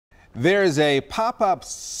There's a pop-up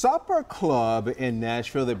supper club in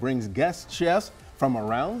Nashville that brings guest chefs from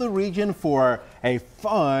around the region for a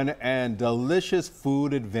fun and delicious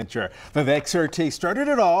food adventure. Vivek Surti started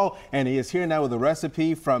it all, and he is here now with a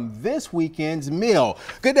recipe from this weekend's meal.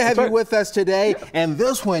 Good to have you with us today, and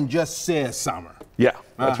this one just says summer. Yeah,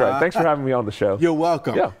 that's right. Thanks for having me on the show. You're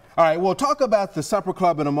welcome. Yeah. All right, we'll talk about the supper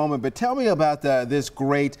club in a moment, but tell me about this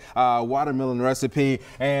great watermelon recipe.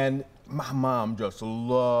 And my mom just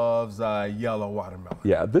loves yellow watermelon.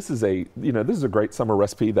 Yeah, this is a great summer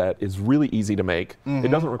recipe that is really easy to make.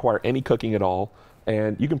 It doesn't require any cooking at all,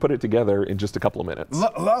 and you can put it together in just a couple of minutes.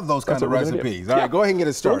 Love those kind of recipes. All right, go ahead and get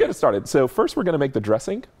it started. So we'll get it started. So first we're going to make the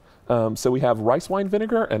dressing. So we have rice wine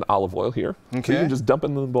vinegar and olive oil here. Okay. So you can just dump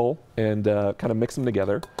in the bowl and kind of mix them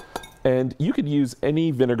together. And you could use any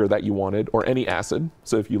vinegar that you wanted or any acid.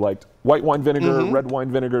 So if you liked white wine vinegar, red wine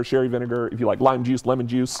vinegar, sherry vinegar, if you like lime juice, lemon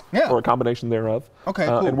juice, or a combination thereof. Okay,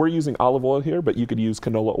 cool. And we're using olive oil here, but you could use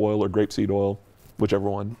canola oil or grapeseed oil, whichever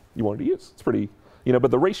one you wanted to use. It's pretty, but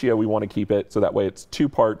the ratio we want to keep it so that way it's 2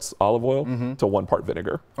 parts olive oil to 1 part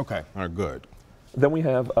vinegar. Okay, all right, good. Then we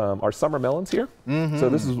have our summer melons here. So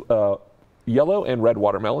this is yellow and red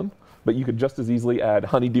watermelon, but you could just as easily add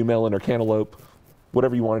honeydew melon or cantaloupe,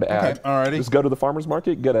 whatever you wanted to add. Alrighty. Just go to the farmer's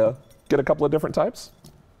market, get a couple of different types,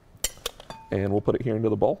 and we'll put it here into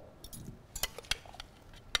the bowl.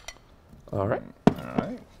 All right.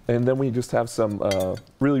 And then we just have some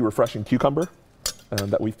really refreshing cucumber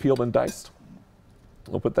that we've peeled and diced.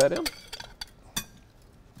 We'll put that in.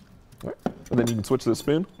 All right. And then you can switch to the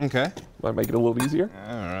spoon. Okay. Might make it a little easier.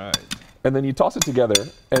 All right. And then you toss it together,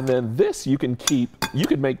 and then this you can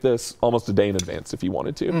make this almost a day in advance if you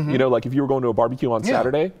wanted to. Like if you were going to a barbecue on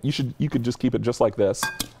Saturday, you could just keep it just like this,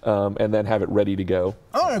 and then have it ready to go.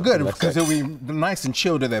 Oh, good, because it'll be nice and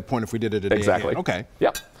chilled at that point if we did it a day ahead. Okay.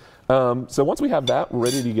 Yeah. So once we have that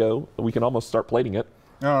ready to go, we can almost start plating it.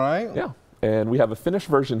 All right. Yeah. And we have a finished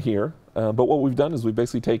version here, but what we've done is we've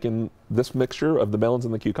basically taken this mixture of the melons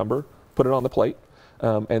and the cucumber, put it on the plate,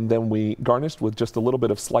 and then we garnished with just a little bit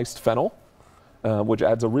of sliced fennel, which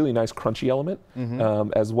adds a really nice crunchy element,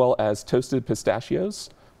 as well as toasted pistachios,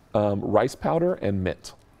 rice powder, and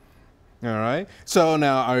mint. All right. So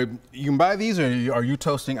now, you can buy these, or are you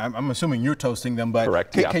toasting? I'm assuming you're toasting them, but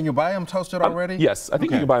correct, can you buy them toasted already? Yes, I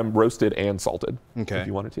think you can buy them roasted and salted if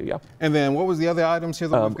you wanted to, yeah. And then what was the other items here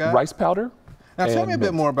that we've got? Rice powder. Now tell me a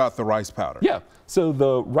bit more about the rice powder. Yeah, so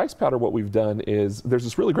the rice powder, what we've done is there's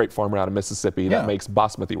this really great farmer out of Mississippi that makes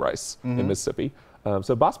basmati rice in Mississippi.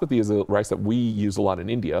 So basmati is a rice that we use a lot in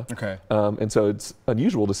India. Okay. And so it's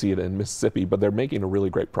unusual to see it in Mississippi, but they're making a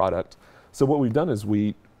really great product. So what we've done is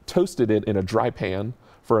we toasted it in a dry pan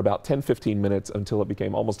for about 10-15 minutes until it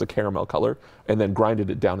became almost a caramel color, and then grinded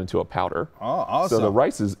it down into a powder. Oh, awesome. So the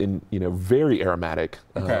rice is very aromatic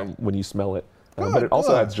when you smell it. But it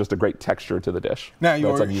also adds just a great texture to the dish. Now,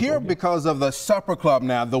 you're here because of the supper club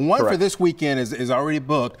now. The one for this weekend is already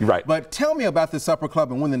booked. Right. But tell me about the supper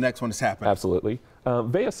club and when the next one is happening. Absolutely.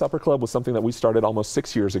 VEA Supper Club was something that we started almost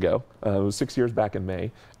 6 years ago. It was 6 years back in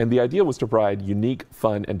May. And the idea was to provide unique,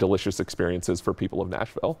 fun, and delicious experiences for people of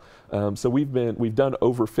Nashville. So we've done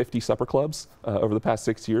over 50 supper clubs over the past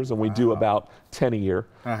 6 years, and we do about 10 a year.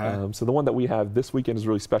 So the one that we have this weekend is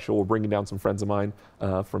really special. We're bringing down some friends of mine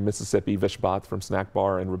from Mississippi, Vishbath from Snack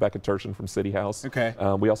Bar, and Rebecca Turshin from City House. Okay.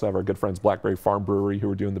 We also have our good friends Blackberry Farm Brewery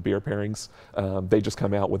who are doing the beer pairings. They just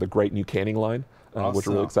come out with a great new canning line, which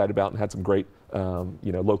we're really excited about, and had some great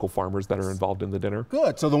local farmers that are involved in the dinner.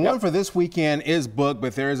 Good. So the one for this weekend is booked,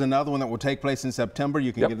 but there is another one that will take place in September.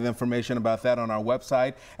 You can get the information about that on our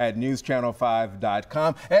website at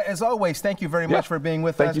newschannel5.com. As always, thank you very much for being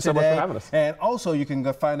with us today. Thank you so much for having us. And also, you can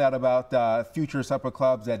go find out about future supper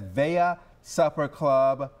clubs at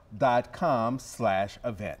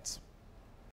VEAsupperclub.com/events.